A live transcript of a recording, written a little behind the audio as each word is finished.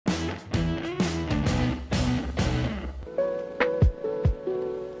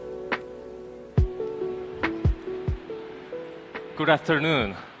Good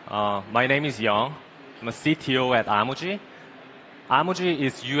afternoon. My name is Young. I'm a CTO at Amogy. Amogy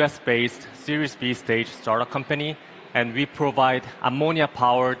is US-based Series B stage startup company, and we provide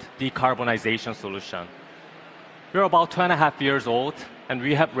ammonia-powered decarbonization solution. We're about 2.5 years old, and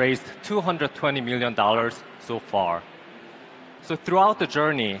we have raised $220 million so far. So throughout the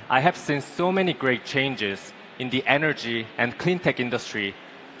journey, I have seen so many great changes in the energy and clean tech industry.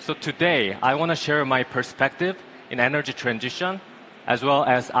 So today, I want to share my perspective in energy transition, as well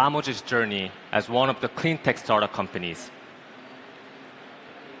as Amogy's journey as one of the clean tech startup companies.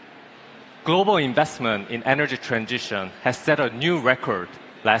 Global investment in energy transition has set a new record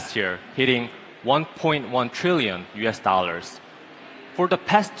last year, hitting $1.1 trillion US dollars. For the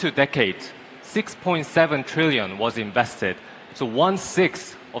past 2 decades, $6.7 trillion was invested, so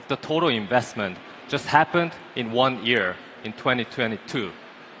 1/6 of the total investment just happened in 1 year, in 2022.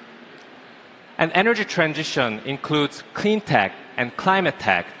 And energy transition includes clean tech and climate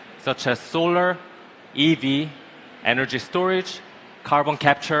tech, such as solar, EV, energy storage, carbon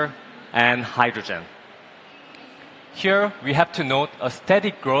capture, and hydrogen. Here, we have to note a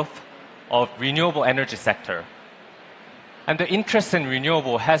steady growth of renewable energy sector. And the interest in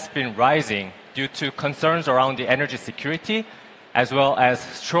renewable has been rising due to concerns around the energy security, as well as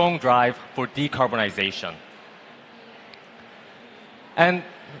strong drive for decarbonization. And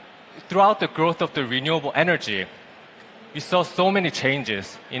throughout the growth of the renewable energy, we saw so many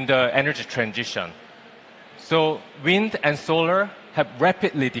changes in the energy transition. So wind and solar have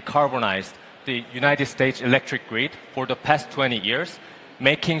rapidly decarbonized the United States electric grid for the past 20 years,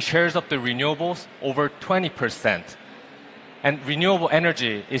 making shares of the renewables over 20%. And renewable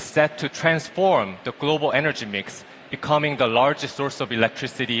energy is set to transform the global energy mix, becoming the largest source of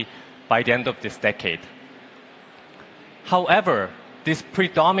electricity by the end of this decade. However, these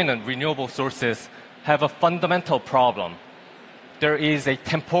predominant renewable sources have a fundamental problem. There is a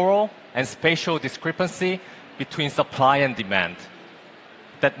temporal and spatial discrepancy between supply and demand.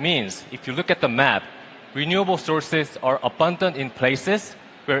 That means, if you look at the map, renewable sources are abundant in places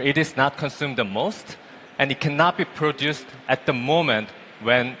where it is not consumed the most, and it cannot be produced at the moment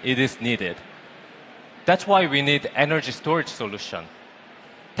when it is needed. That's why we need energy storage solution.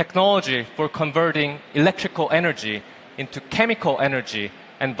 Technology for converting electrical energy into chemical energy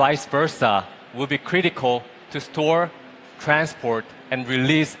and vice versa will be critical to store, transport, and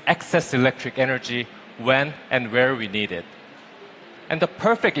release excess electric energy when and where we need it. And the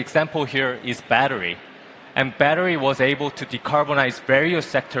perfect example here is battery. And battery was able to decarbonize various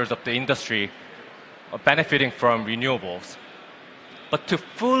sectors of the industry, benefiting from renewables. But to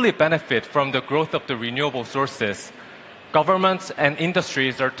fully benefit from the growth of the renewable sources, governments and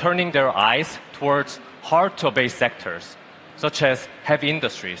industries are turning their eyes towards hard-to-abate sectors, such as heavy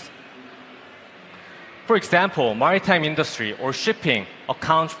industries. For example, maritime industry or shipping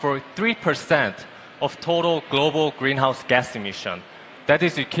accounts for 3% of total global greenhouse gas emission. That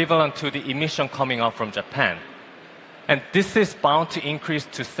is equivalent to the emission coming out from Japan. And this is bound to increase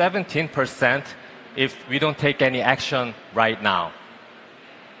to 17% if we don't take any action right now.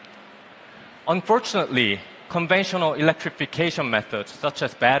 Unfortunately, conventional electrification methods, such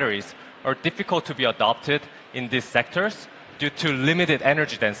as batteries, are difficult to be adopted in these sectors due to limited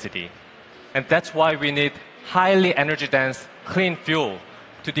energy density. And that's why we need highly energy-dense, clean fuel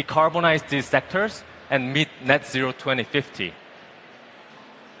to decarbonize these sectors and meet net zero 2050.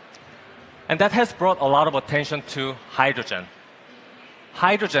 And that has brought a lot of attention to hydrogen.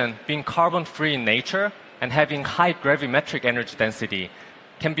 Hydrogen, being carbon-free in nature and having high gravimetric energy density,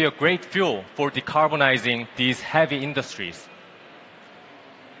 can be a great fuel for decarbonizing these heavy industries.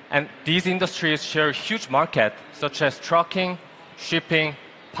 And these industries share a huge market, such as trucking, shipping,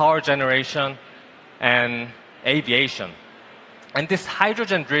 power generation, and aviation. And this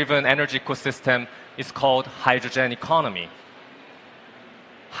hydrogen-driven energy ecosystem is called hydrogen economy.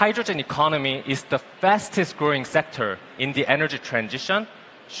 Hydrogen economy is the fastest growing sector in the energy transition,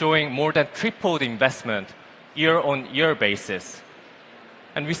 showing more than tripled investment year-on-year basis.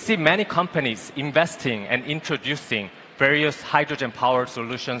 And we see many companies investing and introducing various hydrogen-powered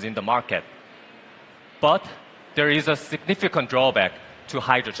solutions in the market. But there is a significant drawback to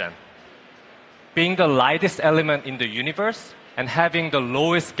hydrogen. Being the lightest element in the universe and having the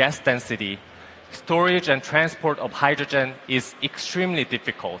lowest gas density, storage and transport of hydrogen is extremely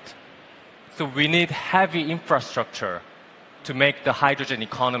difficult. So we need heavy infrastructure to make the hydrogen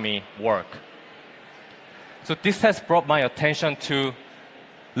economy work. So this has brought my attention to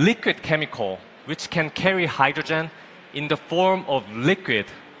liquid chemical, which can carry hydrogen in the form of liquid,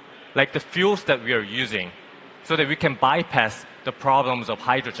 like the fuels that we are using, so that we can bypass the problems of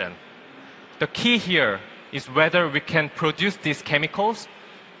hydrogen. The key here is whether we can produce these chemicals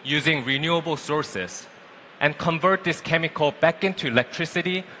using renewable sources and convert this chemical back into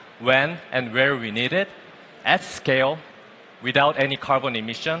electricity when and where we need it, at scale, without any carbon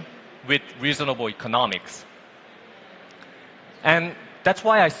emission, with reasonable economics. And that's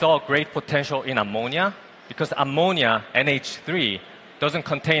why I saw great potential in ammonia, because ammonia, NH3, doesn't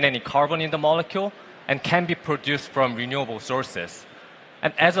contain any carbon in the molecule and can be produced from renewable sources.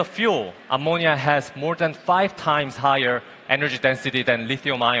 And as a fuel, ammonia has more than 5 times higher energy density than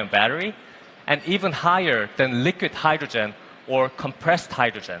lithium-ion battery, and even higher than liquid hydrogen or compressed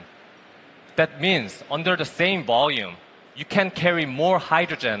hydrogen. That means under the same volume, you can carry more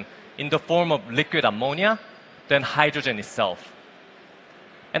hydrogen in the form of liquid ammonia than hydrogen itself.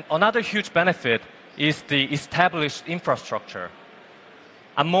 And another huge benefit is the established infrastructure.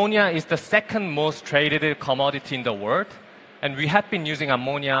 Ammonia is the second most traded commodity in the world, and we have been using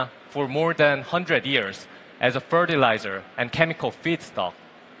ammonia for more than 100 years as a fertilizer and chemical feedstock.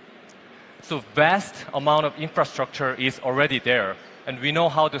 So vast amount of infrastructure is already there, and we know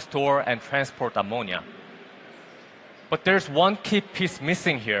how to store and transport ammonia. But there's one key piece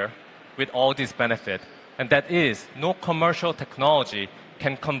missing here with all this benefit, and that is no commercial technology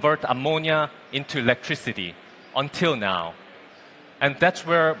can convert ammonia into electricity until now. And that's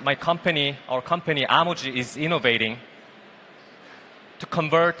where our company, Amogy, is innovating to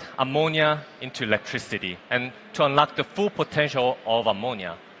convert ammonia into electricity and to unlock the full potential of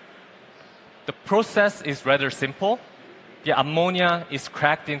ammonia. The process is rather simple. The ammonia is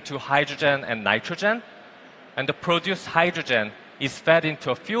cracked into hydrogen and nitrogen, and the produced hydrogen is fed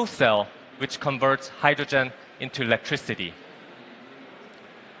into a fuel cell which converts hydrogen into electricity.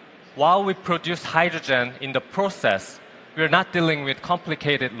 While we produce hydrogen in the process, we are not dealing with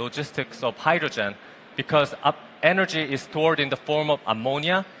complicated logistics of hydrogen because energy is stored in the form of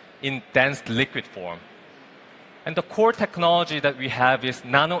ammonia in dense liquid form. And the core technology that we have is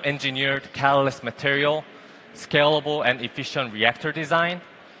nano-engineered catalyst material, scalable and efficient reactor design,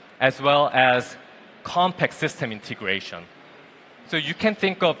 as well as compact system integration. So you can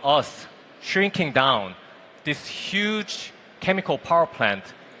think of us shrinking down this huge chemical power plant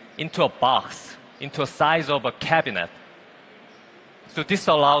into a box, into a size of a cabinet. So this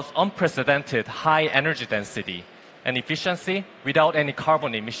allows unprecedented high energy density and efficiency without any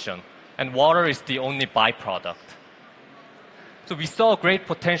carbon emission, and water is the only byproduct. So we saw great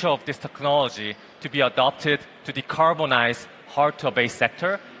potential of this technology to be adopted to decarbonize hard-to-abate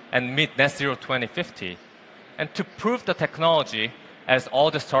sector and meet net zero 2050. And to prove the technology, as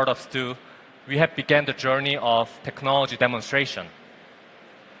all the startups do, we have begun the journey of technology demonstration.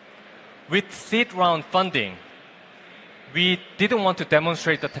 With seed round funding, we didn't want to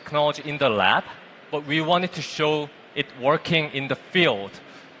demonstrate the technology in the lab, but we wanted to show it working in the field,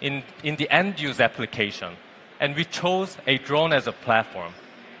 in the end-use application. And we chose a drone as a platform.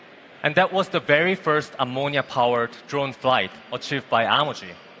 And that was the very first ammonia-powered drone flight achieved by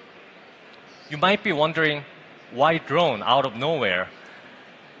Amogy. You might be wondering, why drone out of nowhere?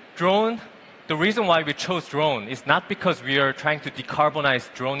 The reason why we chose drone is not because we are trying to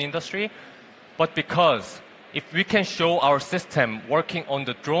decarbonize drone industry, but because if we can show our system working on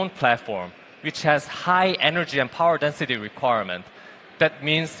the drone platform, which has high energy and power density requirement, that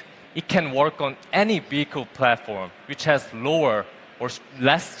means it can work on any vehicle platform which has lower or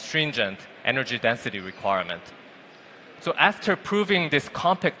less stringent energy density requirement. So after proving this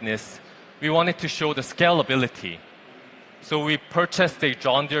compactness, we wanted to show the scalability. So we purchased a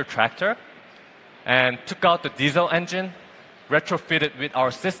John Deere tractor and took out the diesel engine, retrofitted with our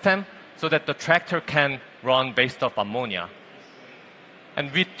system so that the tractor can run based off ammonia.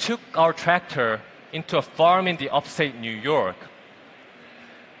 And we took our tractor into a farm in the upstate New York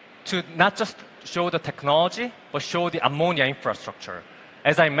to not just show the technology, but show the ammonia infrastructure.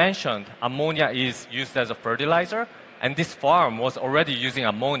 As I mentioned, ammonia is used as a fertilizer, and this farm was already using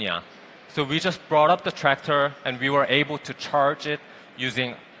ammonia. So we just brought up the tractor, and we were able to charge it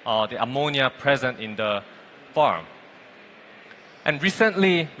using the ammonia present in the farm. And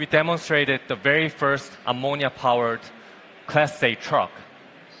recently, we demonstrated the very first ammonia-powered Class A truck.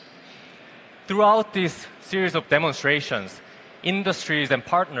 Throughout this series of demonstrations, industries and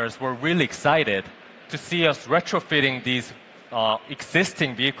partners were really excited to see us retrofitting these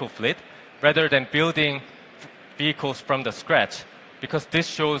existing vehicle fleet rather than building vehicles from the scratch, because this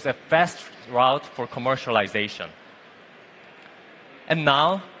shows a fast route for commercialization. And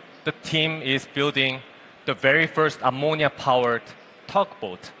now the team is building the very first ammonia-powered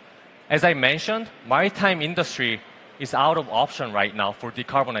tugboat. As I mentioned, maritime industry is out of option right now for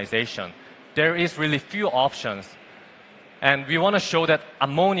decarbonization. There is really few options And we want to show that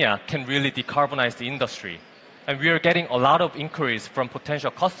ammonia can really decarbonize the industry. And we are getting a lot of inquiries from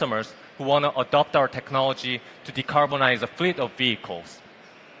potential customers who want to adopt our technology to decarbonize a fleet of vehicles.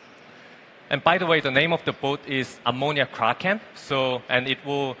 And by the way, the name of the boat is Ammonia Kraken, and it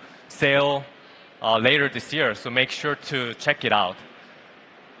will sail later this year, so make sure to check it out.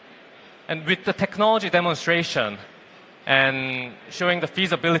 And with the technology demonstration and showing the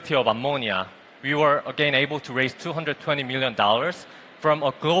feasibility of ammonia, we were again able to raise $220 million from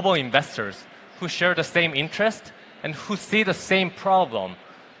global investors who share the same interest and who see the same problem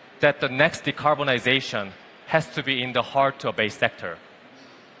that the next decarbonization has to be in the hard-to-abate sector.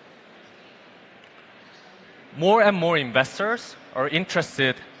 More and more investors are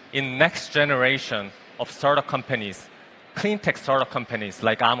interested in next generation of startup companies, clean tech startup companies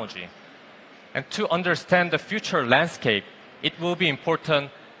like Amogy. And to understand the future landscape, it will be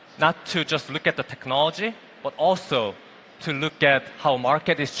important not to just look at the technology, but also to look at how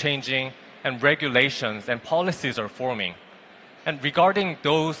market is changing and regulations and policies are forming. And regarding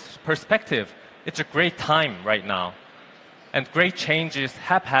those perspectives, it's a great time right now. And great changes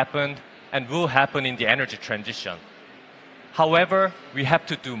have happened and will happen in the energy transition. However, we have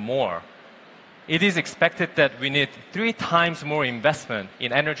to do more. It is expected that we need 3 times more investment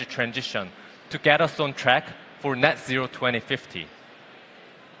in energy transition to get us on track for net zero 2050.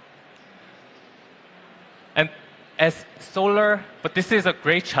 And as solar, but this is a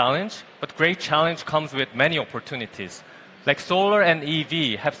great challenge, but great challenge comes with many opportunities. Like solar and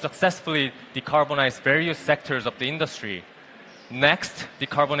EV have successfully decarbonized various sectors of the industry. Next,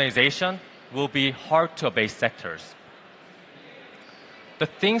 decarbonization will be hard-to-abate sectors. The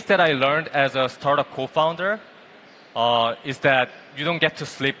things that I learned as a startup co-founder is that you don't get to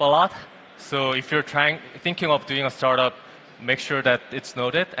sleep a lot. So if you're thinking of doing a startup, make sure that it's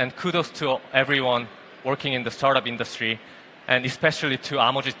noted. And kudos to everyone working in the startup industry, and especially to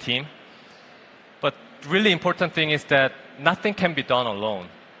Amogy team. But really important thing is that nothing can be done alone.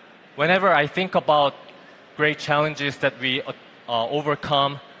 Whenever I think about great challenges that we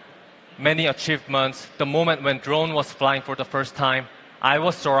overcome, many achievements, the moment when drone was flying for the first time, I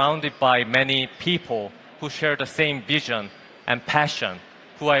was surrounded by many people who share the same vision and passion,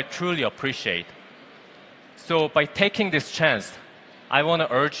 who I truly appreciate. So by taking this chance, I want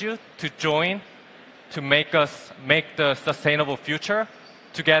to urge you to join to make the sustainable future.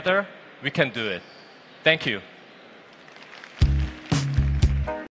 Together, we can do it. Thank you.